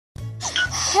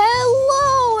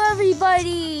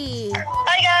everybody!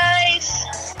 Hi guys!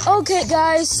 Okay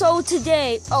guys, so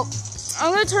today,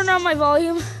 I'm gonna turn down my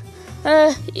volume.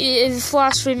 If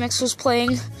Flash Remix was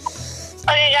playing.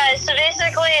 Okay guys, so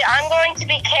basically I'm going to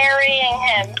be carrying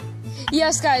him.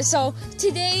 Yes guys, so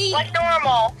today... Like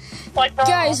normal.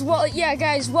 Guys, welcome... yeah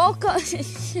guys,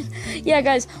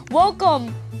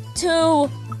 welcome to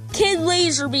Kid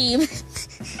LazarBeam.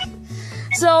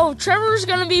 So, Trevor's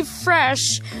gonna be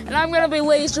Fresh, and I'm gonna be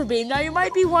LazarBeam. Now, you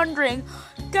might be wondering,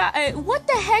 what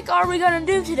the heck are we gonna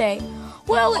do today?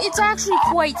 Well, it's actually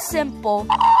quite simple.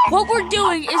 What we're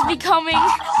doing is becoming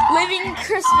living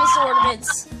Christmas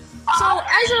ornaments. So,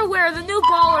 as you're aware, the new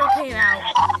baller came out.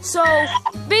 So,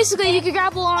 basically, you can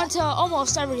grapple onto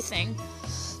almost everything.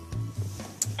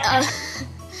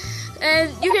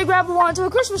 And you can grapple onto a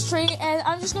Christmas tree, and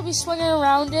I'm just gonna be swinging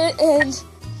around it, and...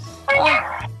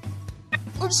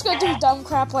 we're just gonna do dumb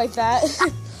crap like that.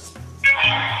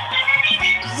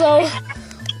 So,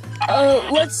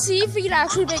 let's see if we can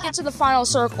actually make it to the final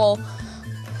circle.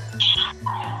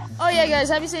 Oh yeah, guys,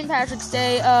 happy St. Patrick's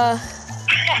Day.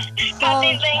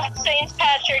 Happy St.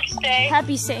 Patrick's Day.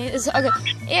 Happy Saint. Okay,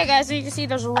 yeah, guys. So you can see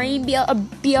there's rainbow.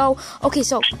 Okay,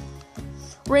 so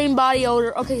rain body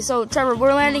odor. Okay, so Trevor,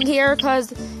 we're landing here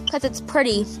because it's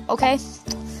pretty. Okay.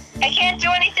 I can't do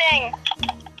anything.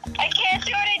 I can't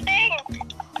do anything.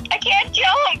 I can't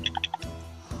jump!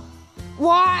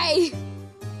 Why?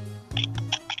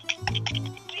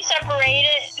 We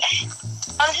separated.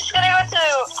 I'm just gonna go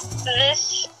to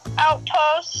this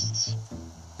outpost.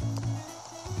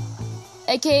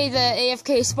 AKA the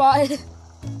AFK spot.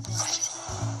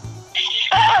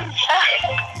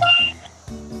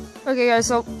 Okay guys,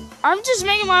 so I'm just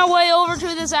making my way over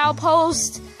to this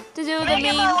outpost to do the meme.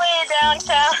 Making my way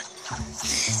downtown.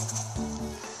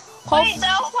 Wait, the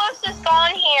outpost is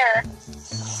gone here.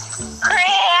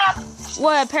 Crap!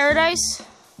 What, Paradise?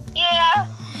 Yeah.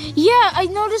 Yeah, I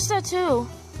noticed that too.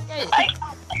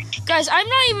 Guys, I'm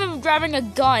not even grabbing a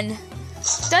gun.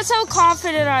 That's how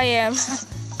confident I am.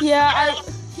 Yeah,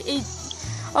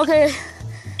 okay.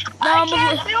 Now I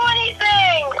can't do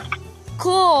anything!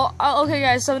 Cool. Okay,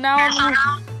 guys, so now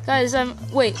guys,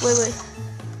 wait.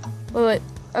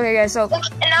 Okay, guys, so...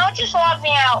 And now it just logged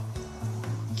me out.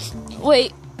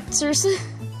 Wait. Seriously?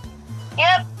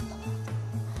 Yep.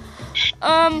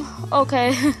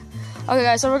 Okay. Okay,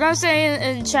 guys, so we're gonna stay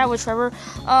in chat with Trevor.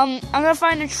 I'm gonna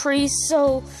find a tree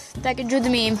so that I can do the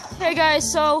meme. Hey,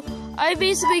 guys, so I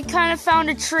basically kind of found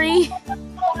a tree.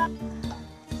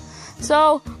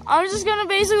 So I'm just gonna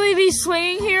basically be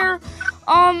swinging here.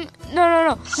 No,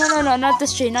 not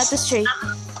this tree,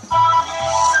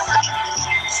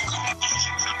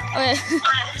 Okay,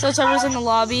 so Trevor's in the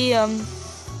lobby,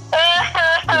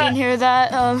 you didn't hear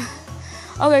that.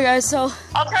 Okay, guys. So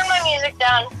I'll turn my music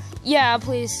down. Yeah,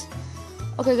 please.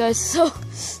 Okay, guys. So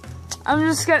I'm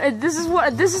just gonna. This is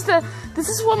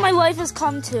what my life has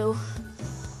come to.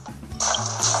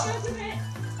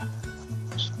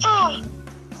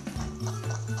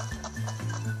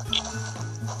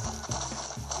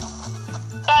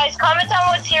 Guys, comment down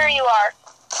what tier you are.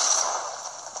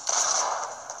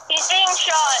 He's being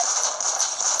shot.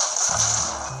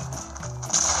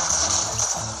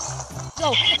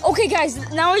 Okay, guys,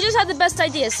 now I just had the best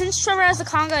idea. Since Trevor has the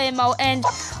conga ammo, and,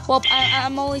 well,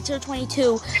 I'm only tier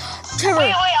 22. Trevor...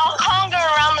 Wait, I'll conga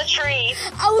around the tree.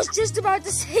 I was just about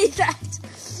to say that.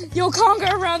 You'll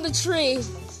conga around the tree.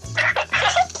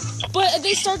 But if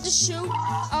they start to shoot,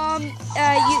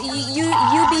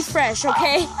 you be fresh,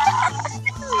 okay?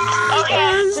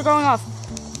 Okay. They're going off.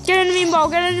 Get in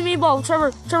the meme ball,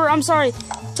 Trevor, I'm sorry.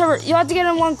 Trevor, you have to get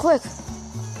in one quick.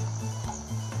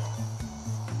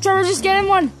 Trevor, just get in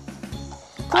one.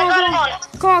 Come on.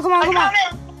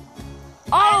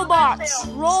 Autobots,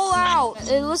 roll out.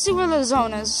 Let's see where the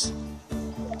zone is.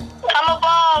 I'm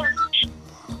above.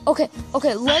 Okay,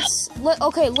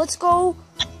 let's go.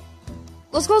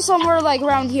 Let's go somewhere like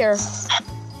around here.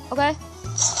 Okay?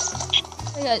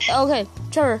 Okay,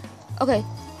 Trevor. Okay.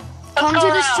 Come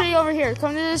to this tree over here.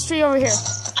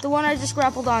 The one I just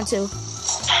grappled onto.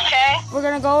 Okay. We're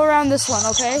gonna go around this one,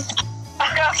 okay?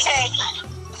 Okay.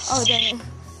 Oh, dang it.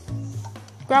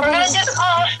 We're gonna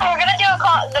do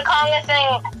the conga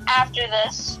thing after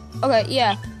this. Okay,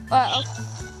 yeah.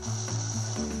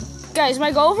 Guys,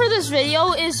 my goal for this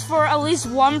video is for at least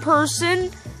one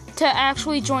person to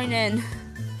actually join in.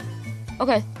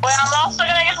 Okay. Wait, I'm also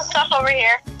gonna get some stuff over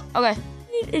here. Okay.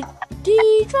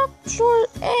 D drop short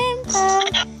and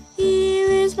pound. Here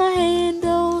is my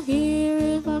handle. Here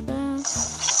is my pound.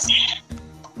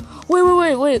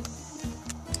 Wait.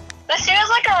 This feels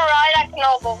like a ride at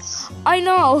Knobles. I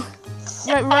know.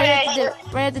 Right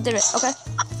at the divot. Okay.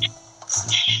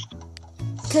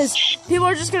 because people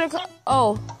are just gonna.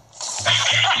 Oh.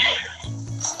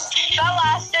 That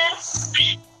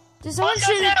lasted. Did someone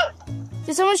shoot it?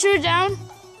 Did someone shoot it down?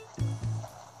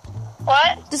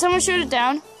 What? Did someone shoot it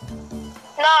down?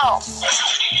 No.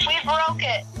 We broke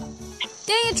it.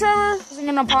 Dang it, Trevor! I'm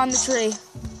gonna pawn the tree.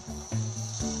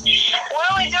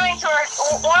 What are we doing to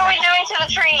the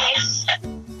trees?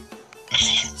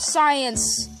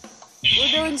 Science. We're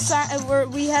doing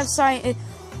we have science.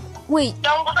 Wait.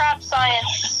 Don't crap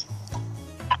science.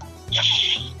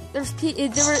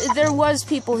 There was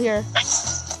people here.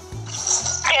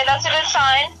 Okay, that's a good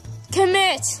sign.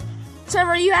 Commit,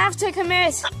 Trevor. You have to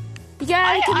commit. You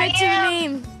gotta commit to the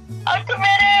meme. I'm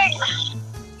committing.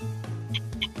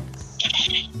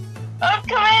 I'm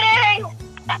committing.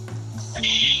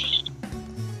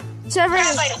 Trevor.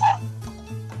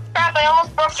 Crap! I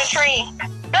almost broke the tree.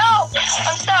 No,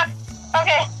 I'm stuck.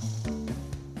 Okay.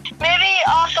 Maybe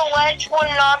off the ledge would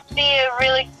not be a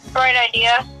really great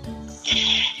idea.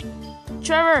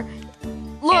 Trevor,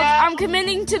 look, yeah. I'm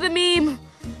committing to the meme.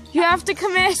 You have to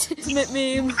commit. Commit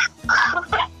meme.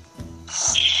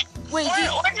 Wait,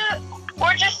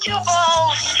 we're just two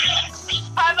balls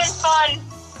having fun.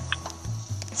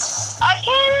 I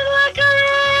can't look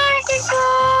around.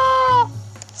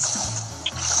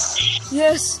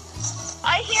 Yes.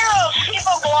 I hear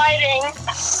people gliding.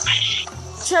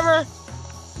 Trevor,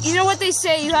 you know what they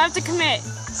say, you have to commit.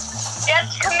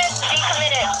 Yes, commit, be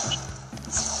committed.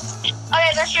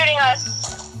 Okay, they're shooting us.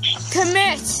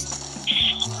 Commit.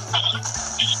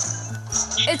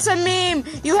 It's a meme.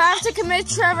 You have to commit,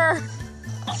 Trevor.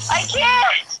 I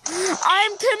can't.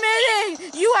 I'm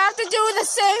committing. You have to do the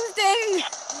same thing.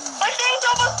 My thing's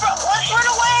almost broke. Let's run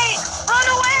away. Run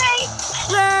away.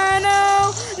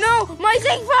 No, my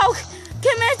thing broke.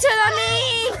 Commit to the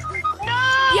meme. No.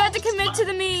 You have to commit to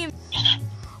the meme.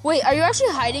 Wait, are you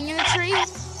actually hiding in the tree?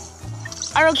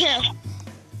 I don't care.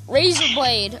 Razor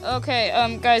blade. Okay,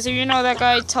 guys, if you know that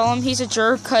guy, tell him he's a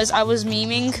jerk because I was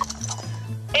memeing.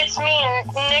 It's me,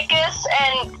 Nickus,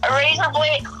 and Razor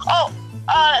blade. Oh,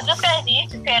 this guy has a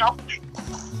YouTube channel.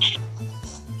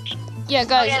 Yeah,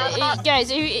 guys,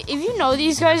 if you know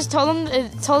these guys, tell them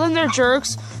they're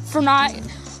jerks for not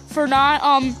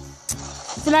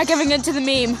giving in to the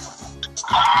meme.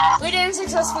 We didn't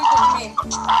successfully do the meme.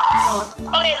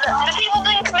 Okay, the people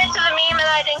didn't commit to the meme, and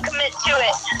I didn't commit to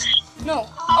it. No.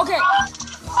 Okay.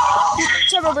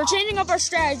 Trevor, we're changing up our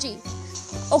strategy.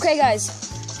 Okay, guys.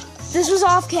 This was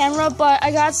off camera, but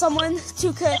I got someone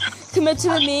to commit to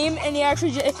the meme, and he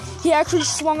actually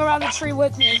swung around the tree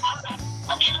with me.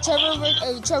 Trevor,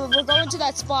 we're going to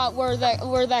that spot where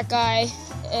that guy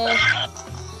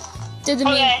did the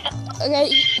meme.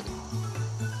 Okay.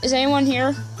 Is anyone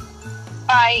here?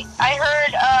 I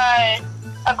heard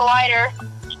a glider.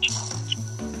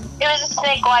 It was a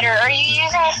snake glider. Are you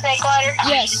using a snake glider?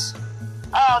 Yes.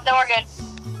 Oh, then we're good.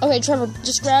 Okay, Trevor,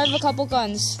 just grab a couple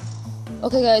guns.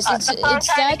 Okay, guys, it's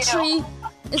that tree.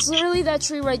 It's literally that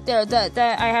tree right there that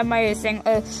I have my thing,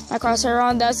 my crosshair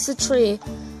on. That's the tree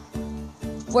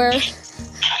where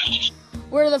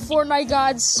the Fortnite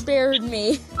gods spared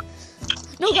me.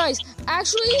 No, guys,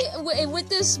 actually, with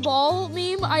this ball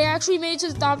meme, I actually made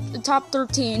it to the top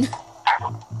 13. He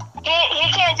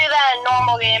can't do that in a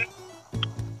normal game.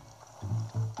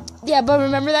 Yeah, but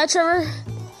remember that, Trevor?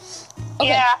 Okay.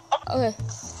 Yeah. Okay.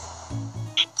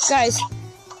 Guys,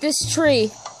 this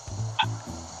tree.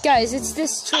 Guys, it's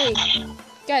this tree.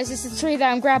 Guys, it's the tree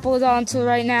that I'm grappled onto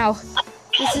right now.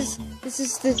 This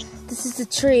is the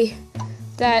tree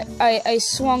that I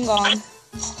swung on.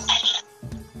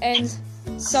 And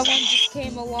someone just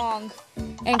came along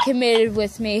and committed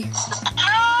with me.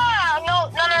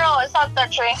 No, it's not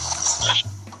that tree.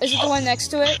 Is it the one next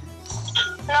to it?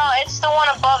 No, it's the one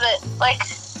above it. Like.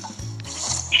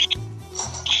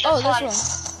 Oh, this one.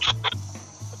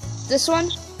 This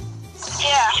one?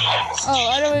 Yeah. Oh,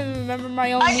 I don't even remember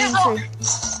my own name tree.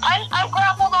 I'm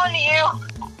grappled onto you.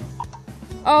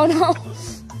 Oh no.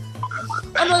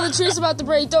 Oh no, the tree's about to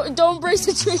break. Don't break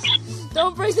the tree.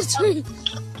 Don't break the tree.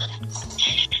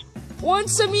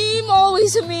 Once a meme,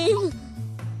 always a meme.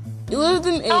 You live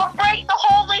the meme. Don't break the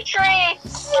holy tree.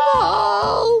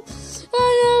 No. I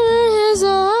never has a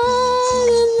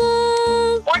heart in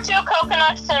love. We're two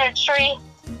coconuts in a tree.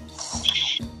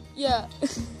 Yeah.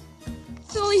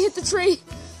 I only hit the tree.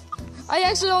 I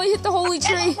actually only hit the holy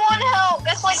tree. It's one health.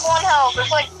 It's like one health.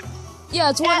 It's like. Yeah,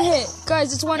 it's one hit,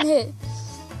 guys. It's one hit.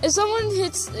 If someone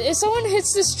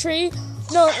hits this tree,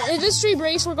 no, if this tree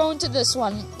breaks, we're going to this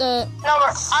one. No,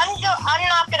 I'm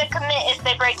not gonna commit if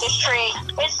they break this tree.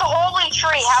 It's the holy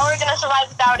tree. How are we gonna survive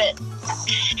without it?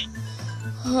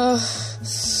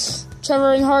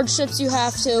 Trevor, in hardships you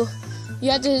have to.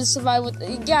 You have to survive with...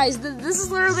 Guys, this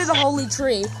is literally the holy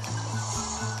tree.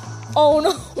 Oh,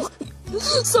 no.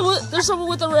 There's someone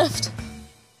with a rift.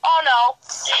 Oh, no.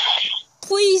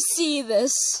 Please see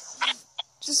this.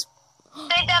 Just...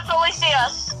 They definitely see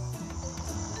us.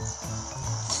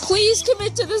 Please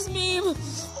commit to this meme.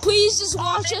 Please just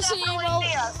watch us and you know.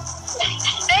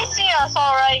 They see us,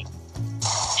 alright.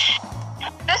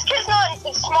 This kid's not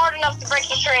smart enough to break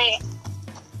the tree.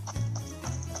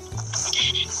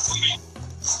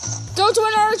 Go to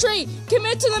another tree.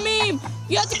 Commit to the meme.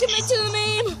 You have to commit to the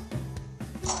meme.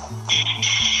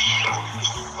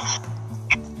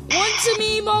 Once a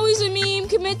meme, always a meme.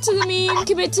 Commit to the meme.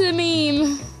 Commit to the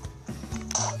meme.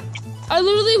 I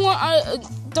literally want.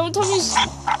 Don't tell me.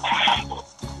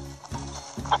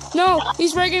 No,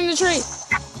 he's breaking the tree.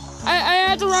 I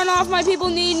have to run off. My people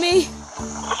need me.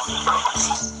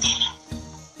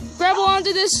 Grab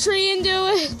onto this tree and do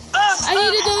it. I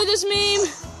need to do this meme.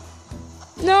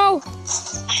 No.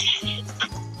 These kids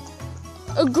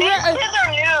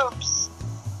are noobs.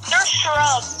 They're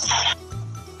shrubs.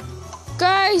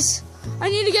 Guys, I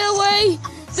need to get away.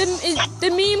 The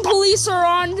meme police are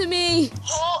on to me.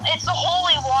 It's the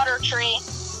holy water tree.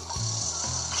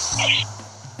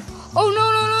 Oh,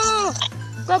 no.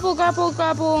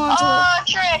 Grapple onto it.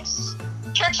 Tricks.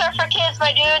 Tricks are for kids,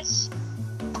 my dudes.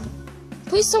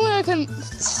 Please tell me I can...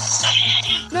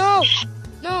 No.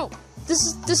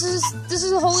 This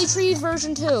is a holy tree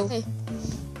version 2. Hey.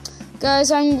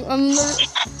 Guys, I'm No,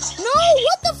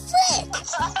 what the frick?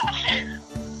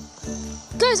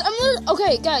 Guys,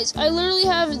 okay, guys, I literally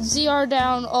have ZR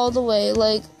down all the way,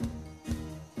 like...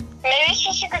 Maybe it's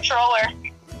just your controller.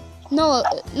 No,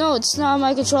 it's not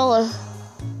my controller.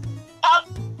 Top,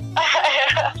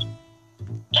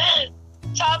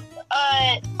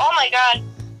 oh my god.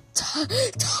 Top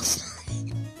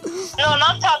 30. No,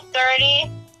 not top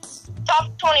 30.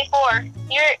 Top 24.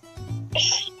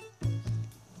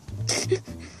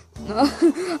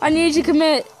 I need to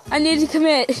commit.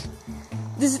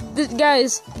 This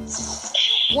guys.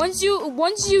 Once you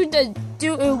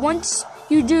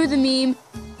do the meme,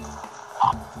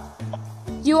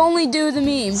 you only do the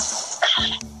meme.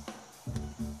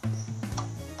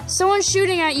 Someone's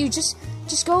shooting at you. Just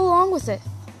go along with it.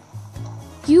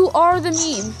 You are the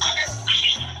meme.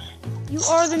 You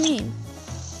are the meme.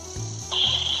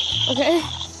 Okay.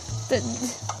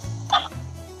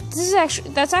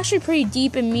 That's actually pretty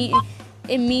deep in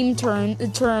meme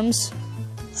terms.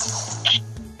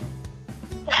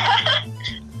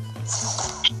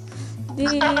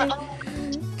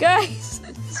 Guys,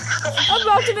 I'm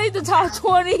about to make the top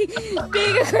 20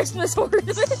 being a Christmas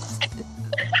ornament.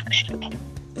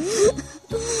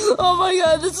 Oh my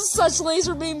god, this is such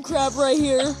LazarBeam crap right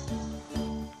here.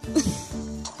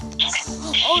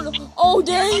 Oh no. Oh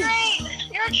dang.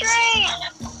 Your tree!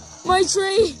 My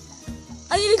tree!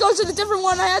 I need to go to the different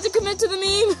one. I have to commit to the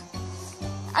meme.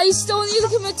 I still need to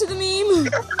commit to the meme.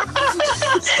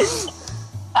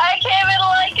 I came in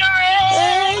like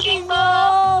a wrecking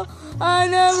ball. I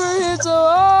never hit so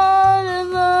hard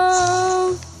in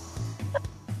love.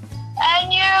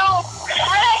 And you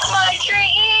wrecked my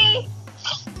tree.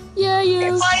 Yeah,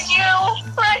 you. Why'd you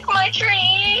wreck my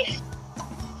tree?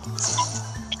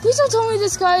 Please don't tell me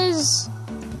this guy is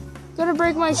gonna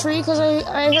break my tree, because I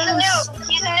heard him.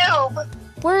 He's a noob.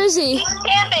 Where is he?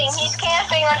 He's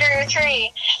camping under your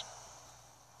tree.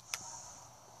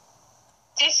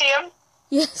 Do you see him?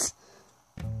 Yes.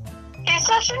 He's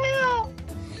such a noob.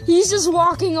 He's just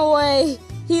walking away.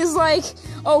 He's like,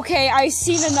 okay, I've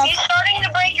seen enough. He's starting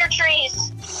to break your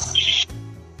trees.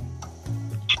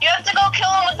 You have to go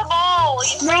kill him with the ball.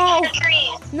 He's breaking your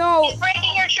trees. No. He's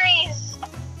breaking your trees.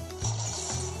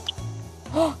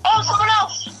 Oh,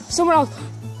 someone else.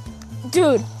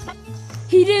 Dude,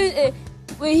 he didn't.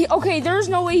 Okay, there's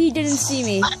no way he didn't see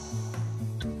me.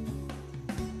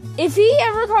 If he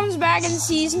ever comes back and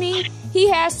sees me, he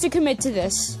has to commit to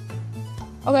this.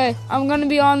 Okay, I'm gonna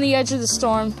be on the edge of the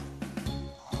storm.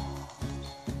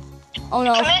 Oh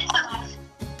no. Commit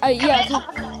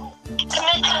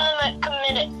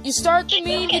it. You start the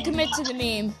meme, you commit to the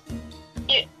meme.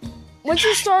 Once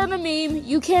you start a meme,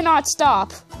 you cannot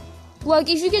stop. Like,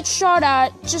 if you get shot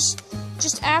at, just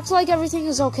act like everything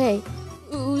is okay.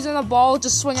 Who's in the ball,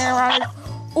 just swinging around.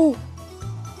 Oh.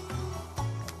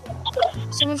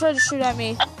 Someone tried to shoot at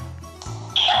me.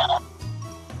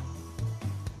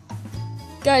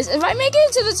 Guys, if I make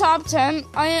it to the top 10,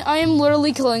 I am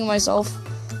literally killing myself.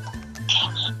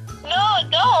 No,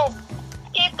 don't.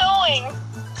 Keep going.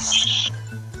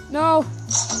 No.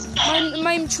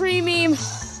 My tree meme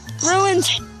ruined.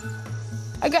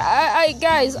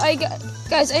 Guys,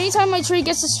 anytime my tree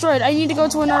gets destroyed, I need to go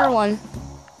to another one.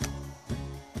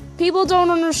 People don't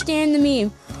understand the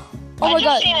meme. Oh my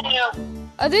god. Seen a noob.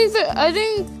 I think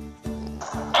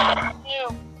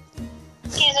Noob.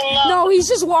 He's a noob. no, he's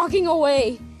just walking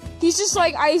away. He's just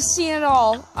like, I've seen it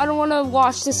all. I don't want to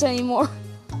watch this anymore.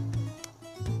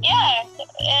 Yeah,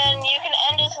 and you can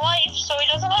end his life so he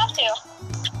doesn't have to.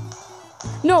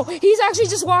 No, he's actually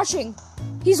just watching.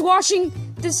 He's watching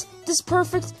this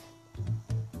perfect.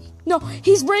 No,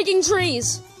 he's breaking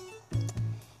trees.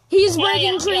 He's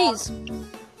breaking trees.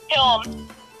 Kill him.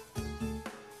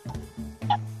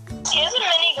 He has a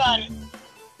minigun.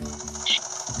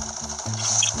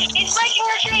 He's breaking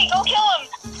your tree. Go kill him.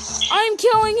 I'm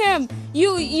killing him.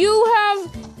 You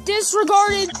have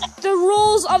disregarded the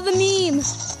rules of the meme.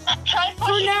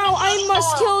 For now, I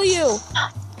must kill you.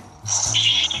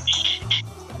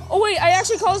 Oh wait, I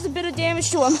actually caused a bit of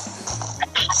damage to him.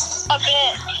 A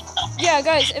bit. Yeah,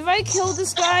 guys, if I kill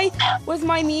this guy with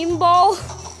my meme ball,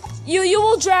 you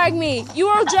will drag me. You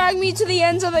will drag me to the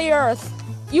ends of the earth.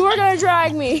 You are gonna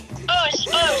drag me.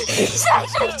 Boost, boost. He's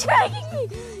actually dragging me.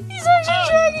 He's actually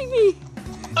dragging me.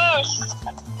 Boost.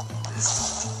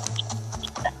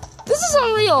 This is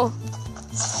unreal.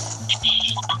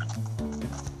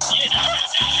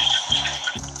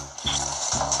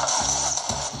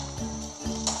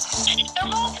 They're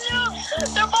both noobs.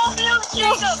 They're both noobs,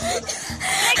 Jacob.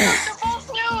 Jacob, they're both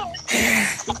noobs.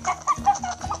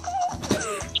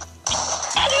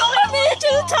 I made it to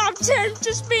the top 10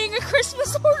 just being a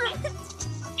Christmas ornament.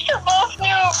 They're both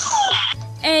noobs.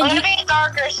 I'm gonna be a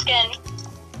darker skin.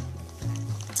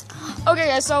 Okay,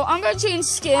 guys, so I'm gonna change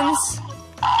skins.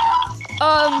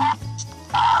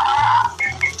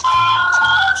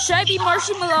 Should I be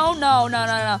Marshmallow? No.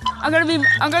 I'm gonna be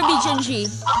Gingy,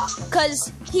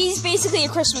 cause he's basically a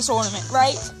Christmas ornament,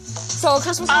 right? So a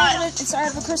Christmas ornament inside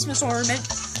of a Christmas ornament,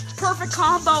 perfect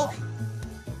combo.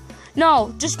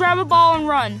 No, just grab a ball and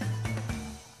run.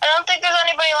 I don't think there's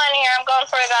anybody landing here. I'm going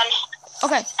for a gun.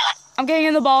 Okay, I'm getting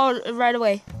in the ball right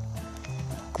away.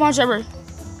 Come on, Trevor.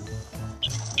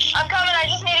 I'm coming. I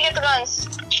just need to get the guns.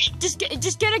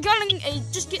 Just get a gun and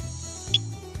just get.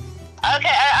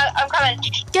 Okay, I'm coming.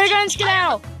 Get a gun and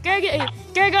skedaddle. Get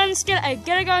a gun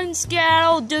and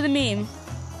skedaddle. Do the meme.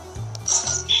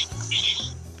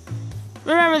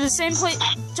 Remember the same place,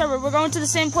 Trevor. We're going to the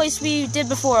same place we did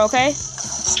before, okay?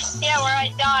 Yeah, where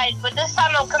I died, but this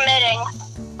time I'm committing.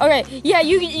 Okay. Yeah,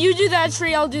 you do that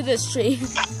tree. I'll do this tree.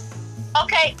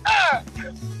 Okay.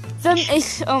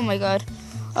 Oh my god.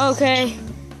 Okay.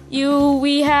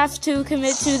 We have to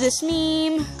commit to this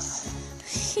meme.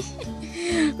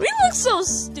 We look so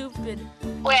stupid.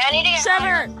 Wait, I need to get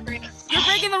Trevor, you're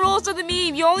breaking the rules of the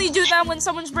meme. You only do that when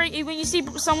when you see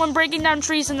someone breaking down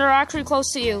trees and they're actually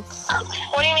close to you.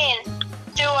 What do you mean?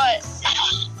 Do what?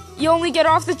 You only get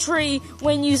off the tree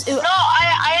when you. No,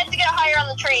 I had to get higher on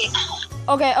the tree.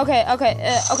 Okay.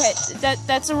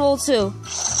 That's a rule too.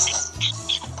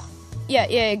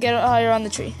 Yeah. Get higher on the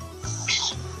tree.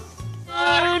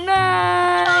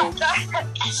 Tonight,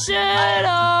 should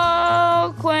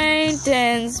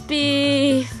acquaintance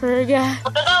be forgot?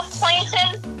 What about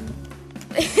Plankton?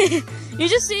 You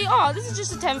just see, oh, this is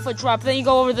just a 10-foot drop. Then you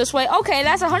go over this way. Okay,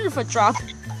 that's a 100-foot drop.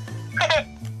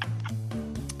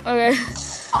 Okay.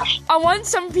 I want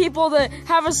some people to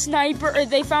have a sniper.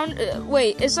 They found.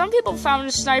 Wait, if some people found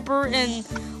a sniper in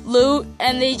loot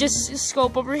and they just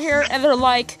scope over here and they're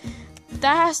like,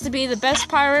 that has to be the best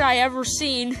pirate I ever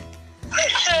seen. They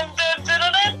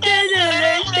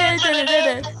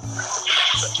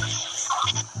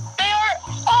are.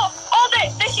 Oh, they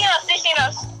seen us. They seen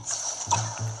us.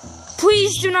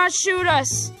 Please do not shoot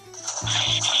us.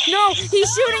 No, he's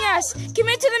shooting us.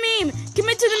 Commit to the meme.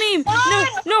 Commit to the meme.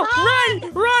 No,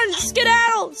 run.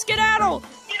 Skedaddle. Skedaddle.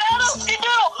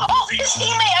 Oh, his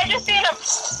teammate. I just seen him.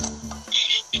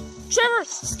 Trevor,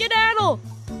 skedaddle.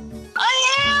 I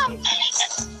am.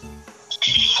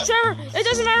 Trevor, it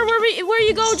doesn't matter where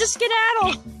you go, just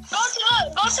skedaddle. Go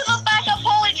to the backup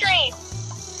holy tree.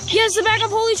 Yes, the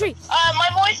backup holy tree. My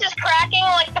voice is cracking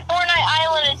like the Fortnite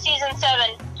Island in season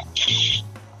 7.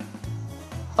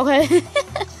 Okay.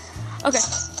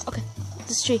 Okay.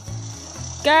 This tree.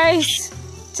 Guys,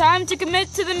 time to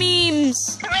commit to the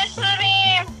memes. Commit to the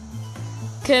meme.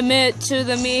 Commit to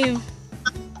the meme.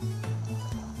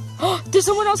 There's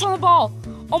someone else on the ball.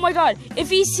 Oh my god. If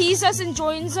he sees us and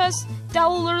joins us, that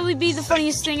will literally be the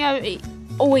funniest thing I've...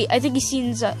 Oh wait, I think he's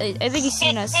seen us. I think he's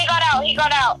seen us. He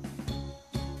got out.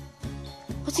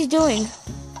 What's he doing?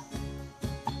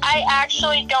 I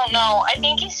actually don't know. I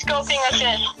think he's scoping us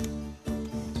in.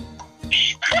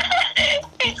 He's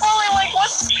probably like,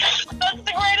 that's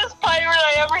the greatest pirate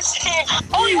I ever seen.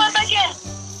 Oh, he went back in.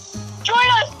 Join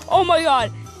us. Oh my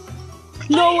god.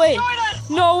 No way.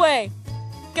 No way.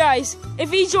 Guys,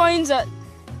 if he joins us...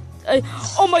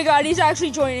 oh my god, he's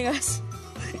actually joining us.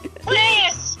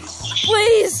 Please.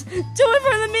 Please, do it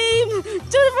for the meme.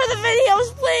 Do it for the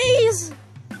videos, please.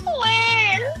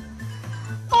 Please.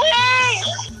 Please.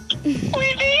 We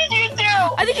need you to.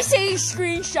 I think he's taking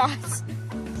screenshots.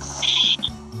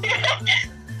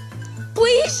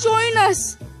 Please join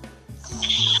us.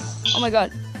 Oh my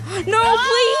god. No,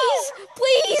 please.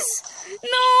 Please.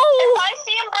 No. If I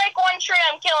see him break one tree,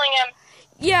 I'm killing him.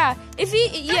 Yeah, if he...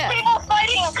 Yeah. There's people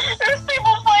fighting. There's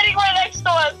people fighting right next to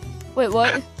us. Wait,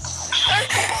 what?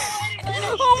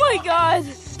 Oh my god.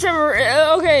 Trevor,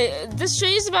 okay, this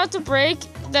tree is about to break.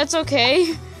 That's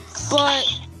okay. But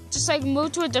just, like,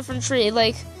 move to a different tree.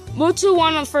 Like, move to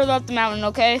one further up the mountain,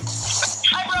 okay?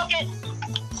 I broke it.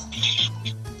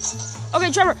 Okay,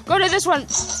 Trevor, go to this one.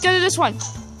 Go to this one.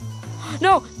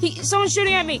 No, someone's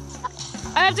shooting at me.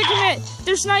 I have to commit.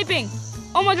 They're sniping.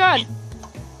 Oh my god.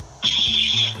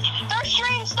 They're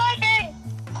stream sniping.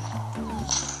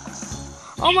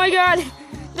 Oh my god.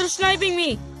 They're sniping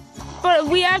me. But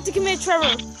we have to commit,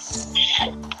 Trevor.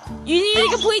 You need to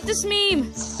complete this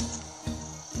meme.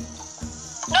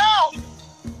 No.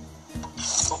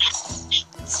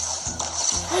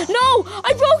 No,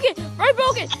 I broke it. I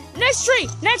broke it. Next tree.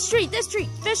 Next tree. This tree.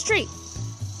 This tree.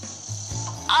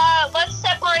 Let's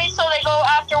separate so they go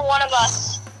after one of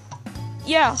us.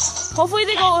 Yeah. Hopefully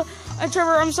they go...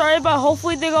 Trevor, I'm sorry, but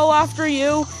hopefully they go after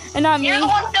you and not me. You're the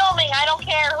one filming. I don't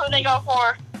care who they go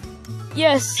for.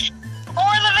 Yes. For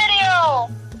the video.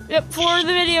 Yep, for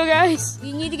the video, guys.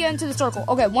 You need to get into the circle.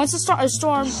 Okay, once the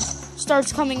storm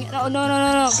starts coming...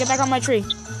 No. Get back on my tree.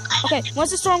 Okay,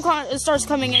 once the storm starts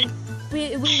coming in,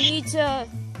 we need to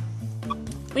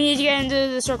get into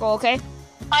the circle, okay?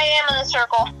 I am in the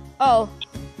circle. Oh.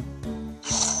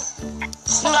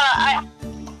 No.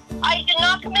 I did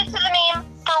not commit to the meme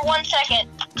for 1 second.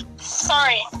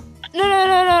 Sorry.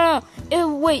 No.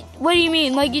 Wait, what do you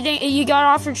mean? Like you got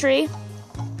off your tree?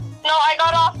 No, I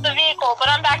got off the vehicle, but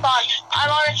I'm back on. I'm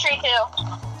on a tree too.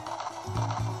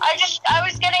 I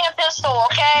was getting a pistol,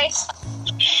 okay?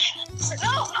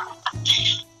 No.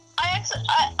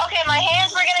 Okay, my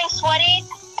hands were getting sweaty,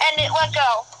 and it let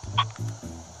go.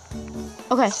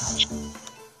 Okay.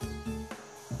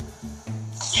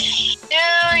 Do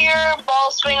your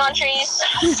ball swing on trees?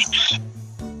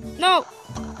 No.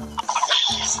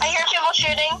 I hear people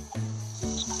shooting.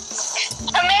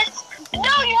 Commit.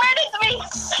 No, you ran into me.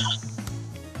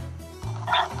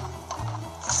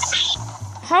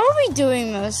 How are we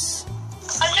doing this?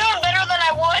 I'm doing better than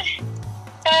I would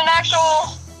in an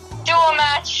actual duo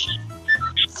match.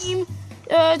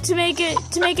 To make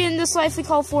it in this life we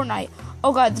call Fortnite.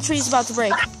 Oh god, the tree's about to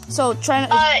break. So try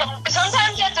to.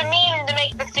 Sometimes you have to meme to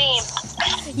make the theme.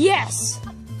 Yes.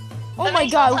 Oh my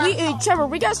god, Trevor,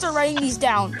 we gotta start writing these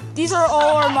down. These are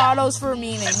all our mottos for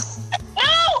memeing.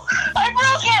 No, I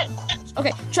broke it.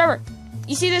 Okay, Trevor,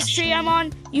 you see this tree I'm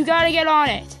on? You gotta get on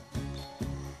it.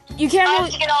 You can't I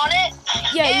really have to get on it.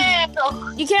 Yeah,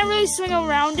 you can't really swing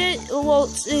around it. Well,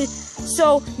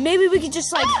 so maybe we could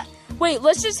just like wait.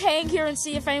 Let's just hang here and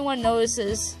see if anyone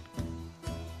notices.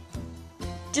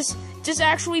 Just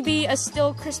actually be a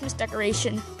still Christmas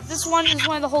decoration. This one is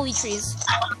one of the holy trees.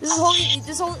 This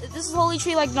is holy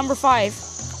tree like number 5.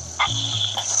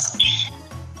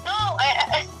 No,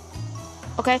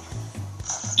 Okay.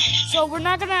 So we're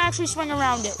not gonna actually swing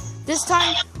around it. This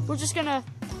time we're just gonna.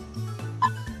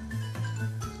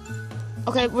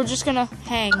 Okay, we're just gonna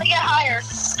hang. I get higher.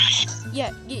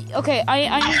 Yeah. Okay.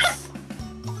 I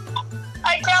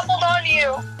grappled onto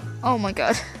you. Oh my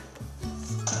god.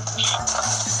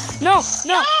 No. Let's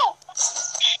go!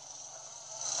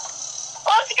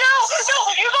 No,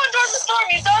 you're going towards the storm,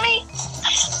 you dummy!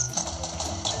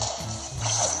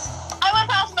 I went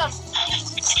past them.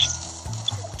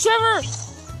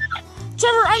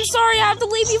 Trevor, I'm sorry. I have to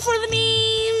leave you for the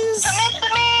memes.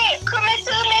 Commit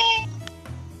to me.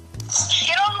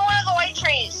 Get on one of the white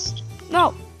trees.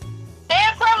 No. They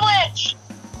have privilege.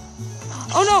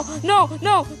 Oh no.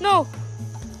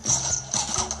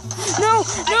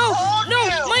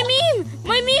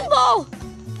 My meme ball.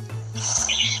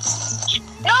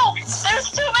 No, there's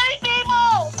too many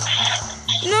people.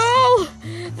 No,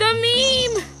 the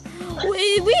meme.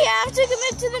 We have to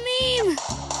commit to the meme.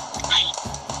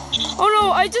 Oh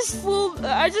no, I just flew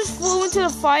into the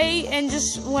fight and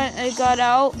just got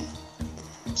out.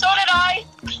 So did I.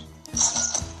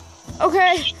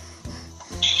 Okay.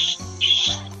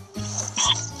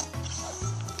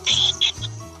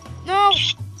 No,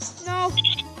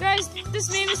 guys, this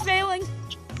meme is failing.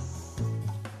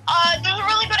 There's a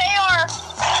really good AR.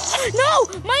 No,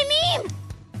 my meme.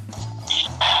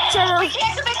 Trevor. We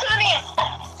can't commit to the meme.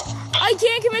 I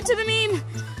can't commit to the meme.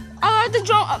 I have to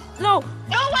jump. No.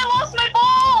 No, I lost my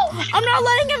ball. I'm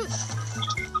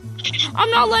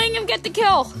not letting him get the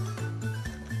kill.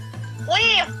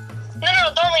 Leave. No,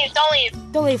 don't leave.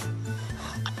 Don't leave.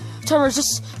 Trevor,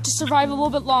 just survive a little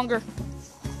bit longer.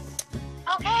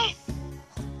 Okay.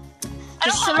 I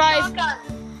Just don't survive. have a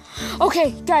shotgun.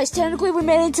 Okay, guys, technically we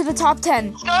made it to the top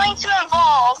 10. It's going to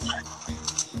involve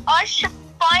us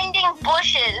finding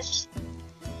bushes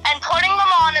and putting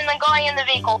them on and then going in the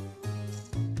vehicle.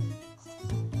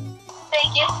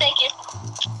 Thank you.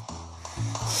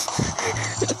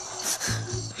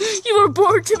 You were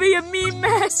born to be a meme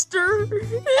master.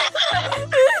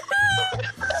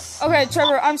 Okay,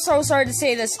 Trevor, I'm so sorry to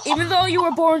say this. Even though you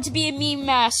were born to be a meme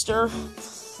master,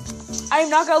 I'm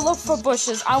not gonna look for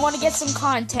bushes. I want to get some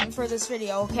content for this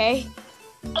video, okay?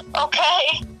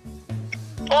 Okay.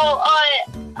 Well,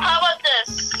 how about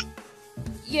this?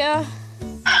 Yeah.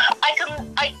 I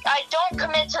don't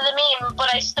commit to the meme,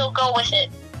 but I still go with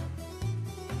it.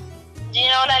 Do you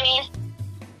know what I mean?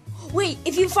 Wait,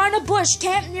 if you find a bush,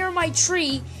 camp near my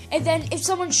tree, and then if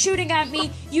someone's shooting at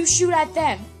me, you shoot at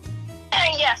them.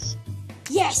 Yes.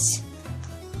 Yes!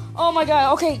 Oh my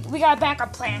god, okay, we got a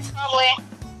backup plan. Probably.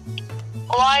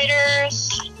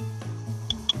 Lighters.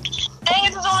 Dang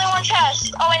it, there's only one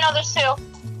chest. Oh wait, no, there's two.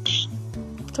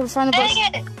 Trevor, find a bush.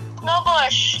 Dang it! No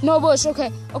bush. No bush,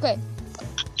 okay.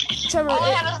 Trevor, All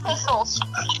I have is pistols.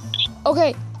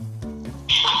 okay.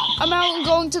 I'm out and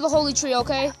going to the holy tree,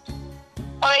 okay?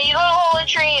 Okay, you go to Holy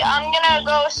Tree. I'm gonna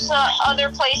go other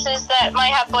places that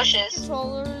might have bushes.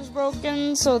 Controller is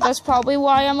broken, so that's probably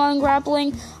why I'm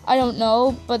ungrappling. I don't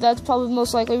know, but that's probably the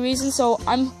most likely reason. So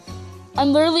I'm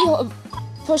literally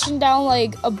pushing down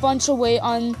like a bunch of weight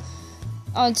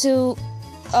onto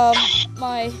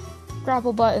my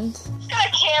grapple button. I'm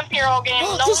gonna camp here all game.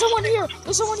 There's someone here.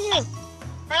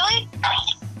 Really?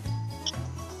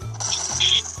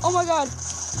 Oh my god,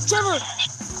 Trevor!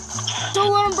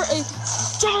 Don't let him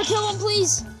Trevor, kill him,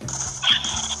 please!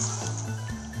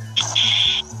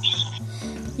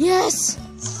 Yes!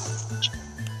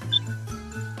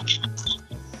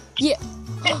 Yeah.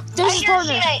 There's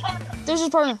his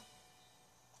partner.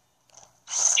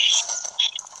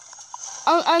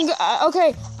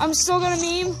 Okay, I'm still gonna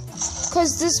meme,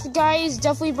 because this guy is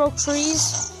definitely broke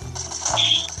trees.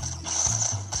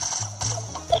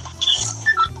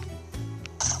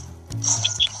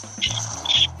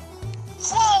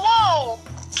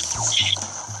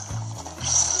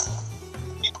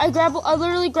 I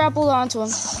literally grappled onto him.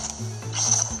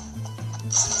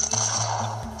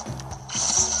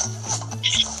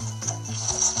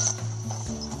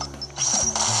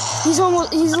 He's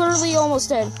literally almost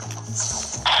dead.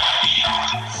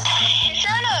 He's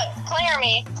trying to clear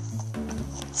me.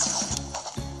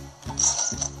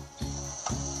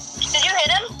 Did you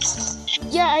hit him?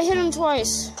 Yeah, I hit him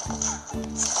twice.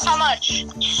 How much?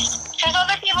 There's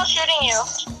other people shooting you.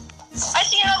 I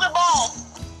see another ball.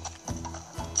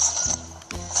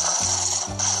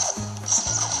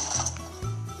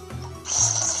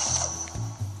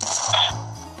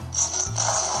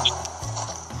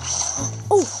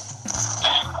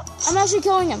 I'm actually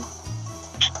killing him.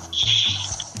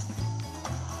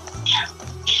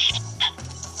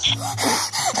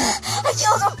 I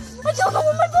killed him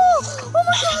with my ball. Oh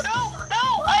my god. No,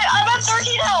 I'm at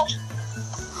 13 health.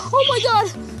 Oh my god.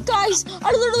 Guys,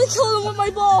 I literally killed him with my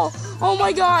ball. Oh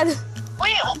my god.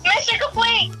 Wait, mission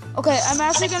complete. Okay, I'm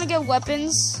actually gonna get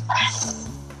weapons.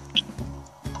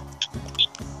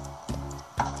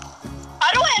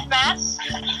 I don't have mats.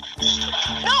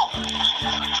 No.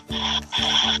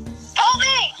 Help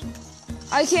me.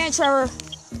 I can't, Trevor.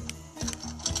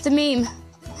 The meme.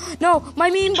 No, my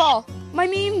meme ball. My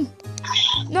meme.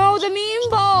 No, the meme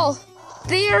ball.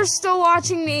 They are still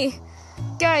watching me.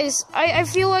 Guys, I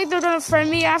feel like they're gonna friend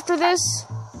me after this.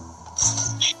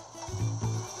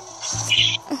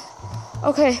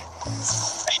 Okay.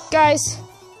 Guys.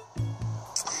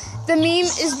 The meme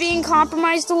is being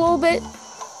compromised a little bit.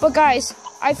 But guys,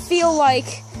 I feel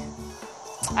like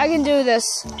I can do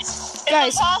this. Guys.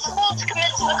 It's impossible to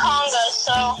commit to the conga,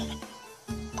 so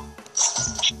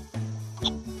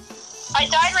I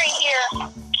died right here.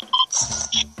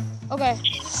 Okay.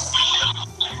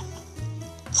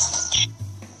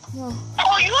 No.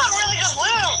 Oh, you have really good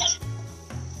loot.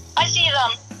 I see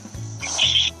them.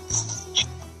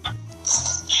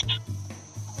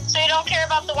 So you don't care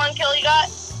about the one kill you got?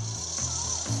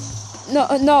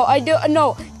 No, I do.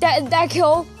 No, that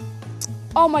kill.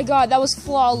 Oh my god, that was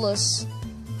flawless.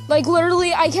 Like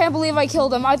literally, I can't believe I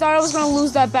killed him. I thought I was gonna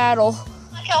lose that battle.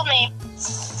 That killed me.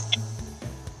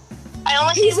 I I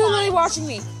only see He's literally one. watching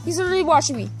me. He's literally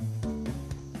watching me.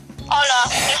 Oh no,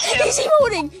 He's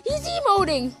emoting. He's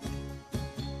emoting.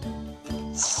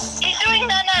 he's doing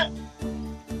no.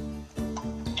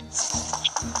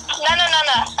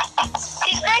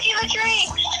 He's breaking the tree.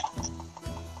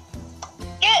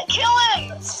 Kill him.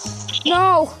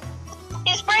 No.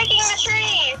 He's breaking the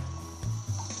tree.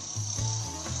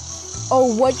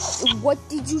 Oh, what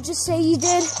did you just say you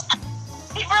did?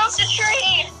 He broke the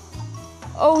tree.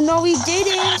 Oh, no, he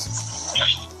didn't.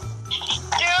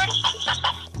 Dude.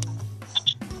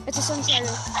 It's a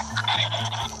sunsetter.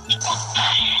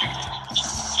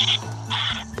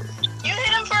 You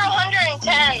hit him for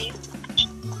 110.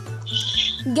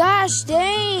 Gosh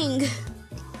dang.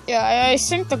 Yeah, I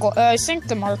synced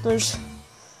the markers.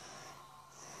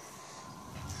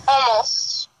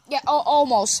 Almost. Yeah,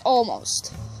 almost.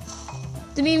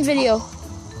 The meme video.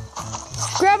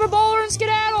 Grab a baller and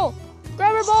skedaddle.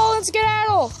 Grab a ball and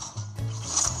skedaddle.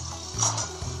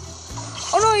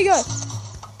 Oh no, you got.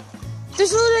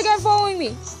 There's literally a guy following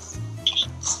me.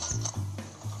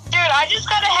 Dude, I just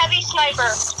got a heavy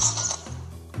sniper.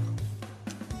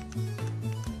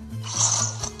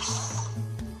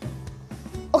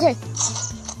 Okay.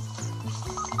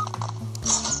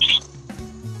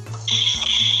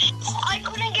 I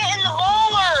couldn't get in the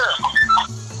bowler.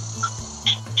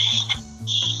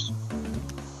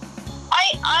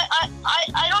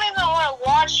 I don't even want to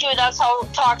watch you. That's how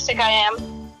toxic I am.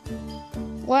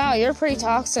 Wow, you're pretty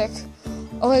toxic.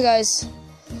 Okay, guys.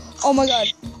 Oh my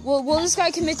god. Will this guy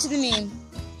commit to the meme?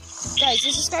 Guys,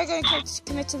 is this guy going to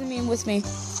commit to the meme with me?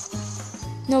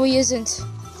 No, he isn't.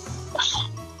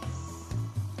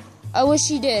 I wish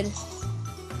he did.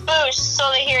 Boost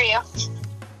so they hear you.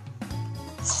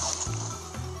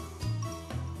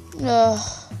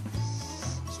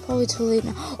 It's probably too late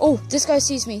now. Oh, this guy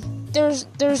sees me. There's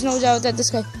no doubt that this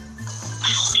guy.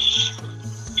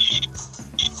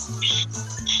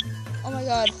 Oh my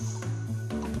god.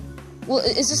 Well,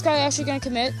 is this guy actually gonna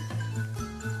commit?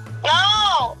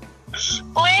 No!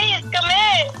 Please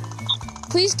commit!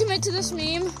 Please commit to this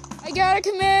meme. I gotta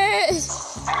commit.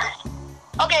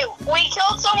 Okay, we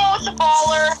killed someone with a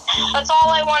baller. That's all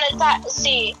I wanted to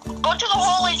see. Go to the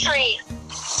holy tree.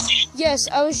 Yes,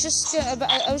 I was just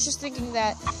thinking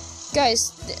that,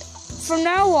 guys. From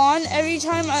now on, every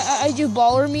time I do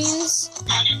baller memes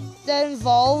that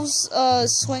involves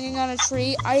swinging on a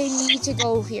tree, I need to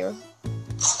go here.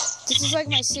 This is like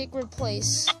my sacred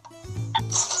place.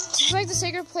 This is like the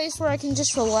sacred place where I can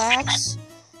just relax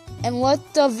and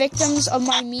let the victims of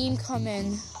my meme come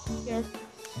in. Here.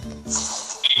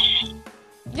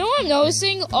 You know what I'm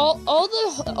noticing?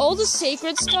 All the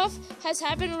sacred stuff has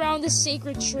happened around the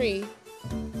sacred tree.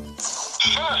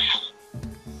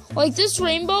 Like this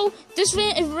rainbow,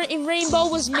 rainbow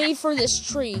was made for this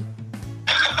tree.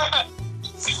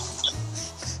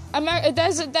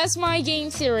 That's my game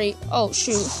theory. Oh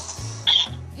shoot!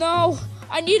 No,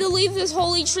 I need to leave this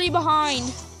holy tree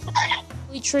behind.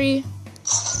 Holy tree.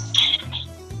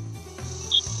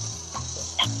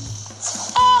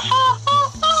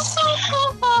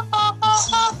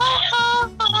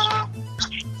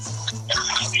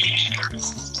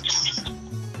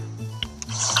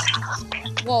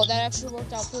 Whoa, that actually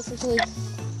worked out perfectly.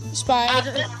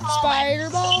 Spider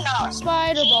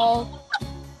ball.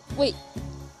 Wait.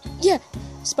 Yeah.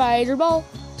 Spider ball.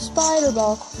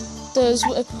 Does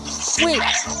wait.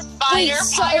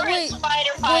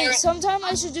 Sometime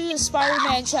I should do the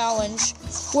Spider-Man challenge,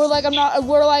 where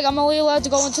I'm only allowed to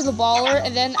go into the baller,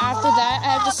 and then after that I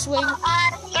have to swing.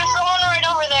 There's someone right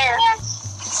over there.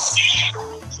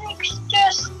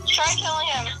 Just try killing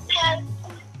him.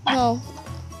 No.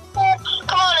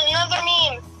 Come on, another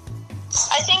meme.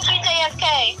 I think he's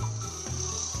AFK.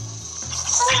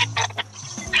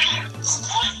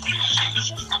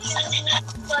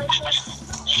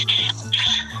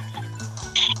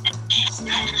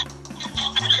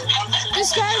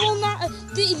 This guy will not.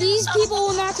 These people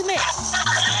will not commit.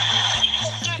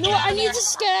 No, I need to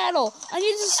skedaddle.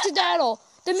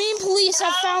 The meme police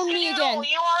have found me again.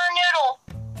 You are a noodle.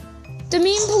 The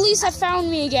meme police have found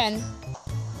me again.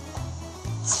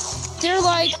 They're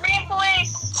like. The meme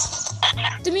police.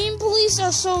 The meme police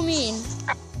are so mean.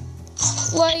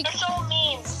 Like. They're so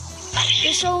mean.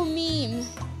 They're so mean.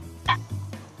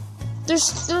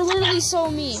 They're literally so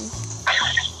mean.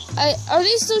 Are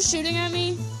they still shooting at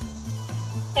me?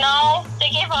 No, they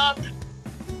gave up.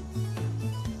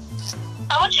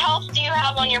 How much health do you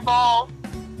have on your ball?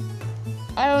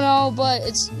 I don't know, but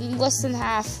it's less than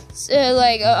half.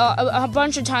 Like a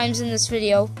bunch of times in this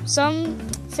video. Some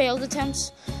failed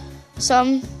attempts,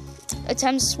 some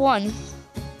attempts won.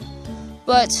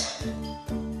 But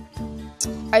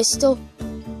I still...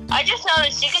 I just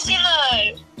noticed. You can see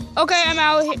the... Okay, I'm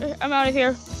out here. I'm out of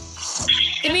here.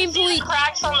 The meme police...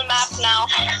 cracks on the map now.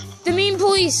 The meme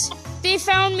police. They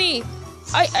found me.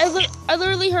 I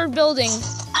literally heard building.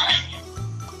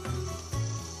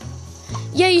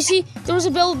 Yeah, you see, there was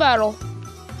a build battle.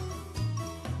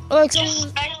 Like Just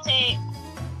spectate.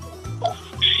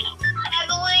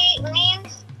 Heavily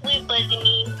memes, live by the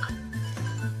meme.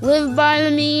 Live by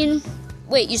the meme.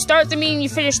 Wait, you start the meme, you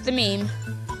finish the meme.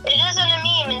 It isn't a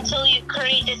meme until you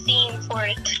create a theme for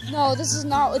it. No, this is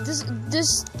not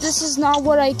this is not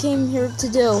what I came here to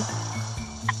do.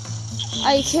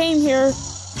 I came here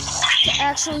to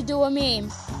actually do a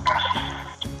meme.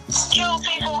 Kill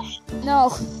people.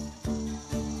 No.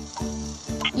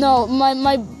 No,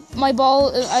 my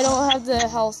ball, I don't have the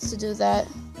health to do that.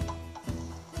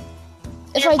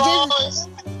 If I did...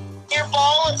 Your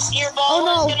ball Oh,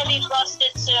 no. is gonna be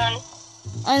busted soon.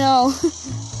 I know.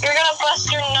 You're gonna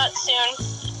bust your nut soon.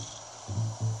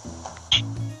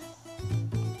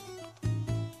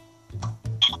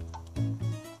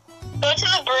 Go to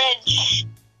the bridge.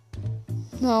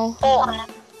 No. Oh,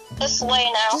 the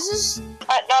sleigh now. This is...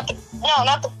 not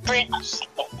the bridge.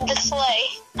 The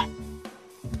sleigh.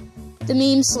 the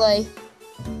meme sleigh.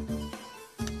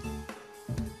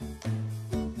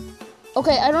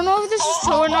 Okay, I don't know if this is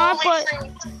true or not,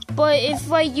 but if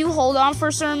like you hold on for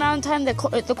a certain amount of time, the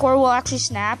core will actually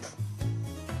snap.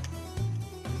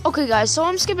 Okay, guys, so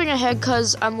I'm skipping ahead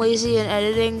because I'm lazy in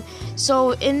editing.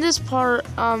 So in this part,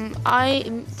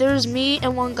 there's me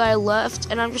and one guy left,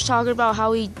 and I'm just talking about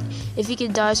how if he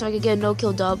could die, so I could get a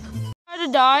no-kill dub. I had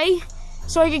to die,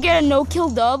 so I could get a no-kill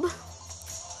dub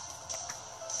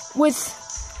with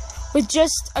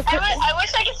just a. I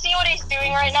wish I could see what he's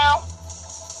doing right now.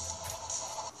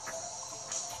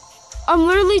 I'm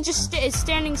literally just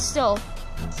standing still.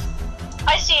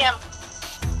 I see him.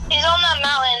 He's on that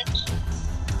mountain.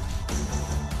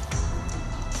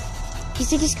 You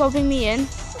think he's scoping me in?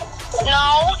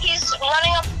 No, he's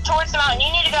running up towards the mountain.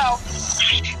 You need to go.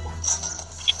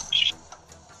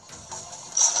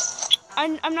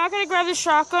 I'm not gonna grab the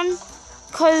shotgun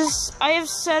because I have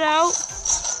set out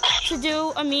to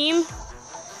do a meme.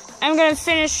 I'm gonna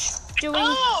finish doing.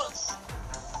 Move!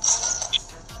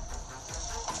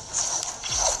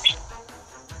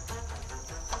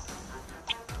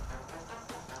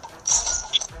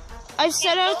 I've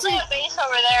set out to. There's a base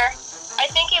over there. I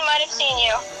think he might have seen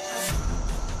you.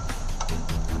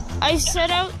 I set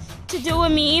out to do a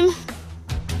meme,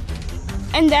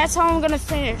 and that's how I'm gonna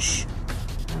finish.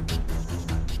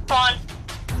 Come on.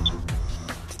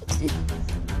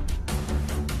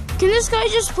 Can this guy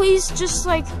just please just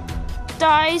like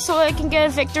die so I can get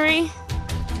a victory?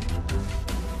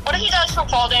 What if he does for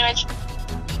fall damage?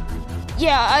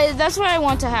 Yeah, that's what I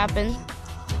want to happen.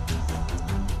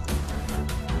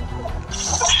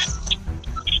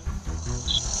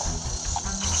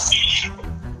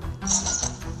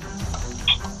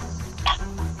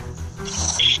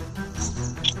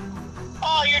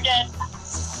 Oh, you're dead.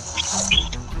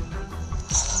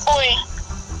 Boy.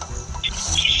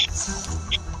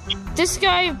 This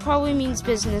guy probably means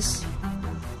business.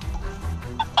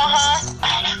 Uh-huh.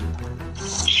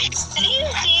 Did he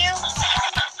even see you?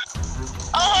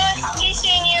 Uh-huh, he's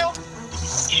seen you.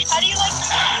 How do you like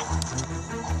that?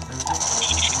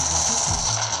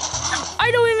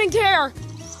 I don't even care.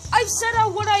 I've set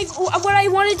out what I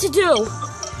wanted to do.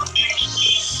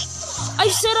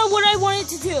 I've set out what I wanted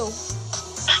to do.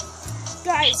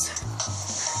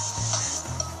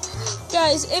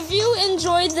 Guys, if you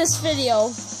enjoyed this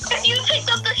video, If you picked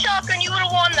up the shotgun, you would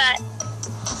have won that.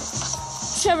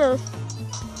 Trevor,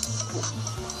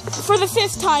 for the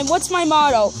 5th time, what's my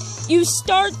motto? You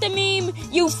start the meme,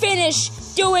 you finish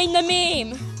doing the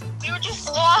meme. You just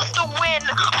lost a win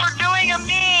for doing a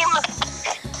meme.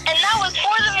 And that was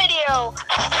for the video.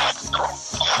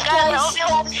 Guys, I hope you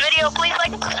liked this video. Please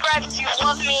like and subscribe if you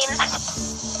love memes.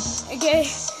 Okay,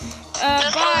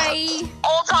 bye.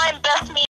 All-time best meme.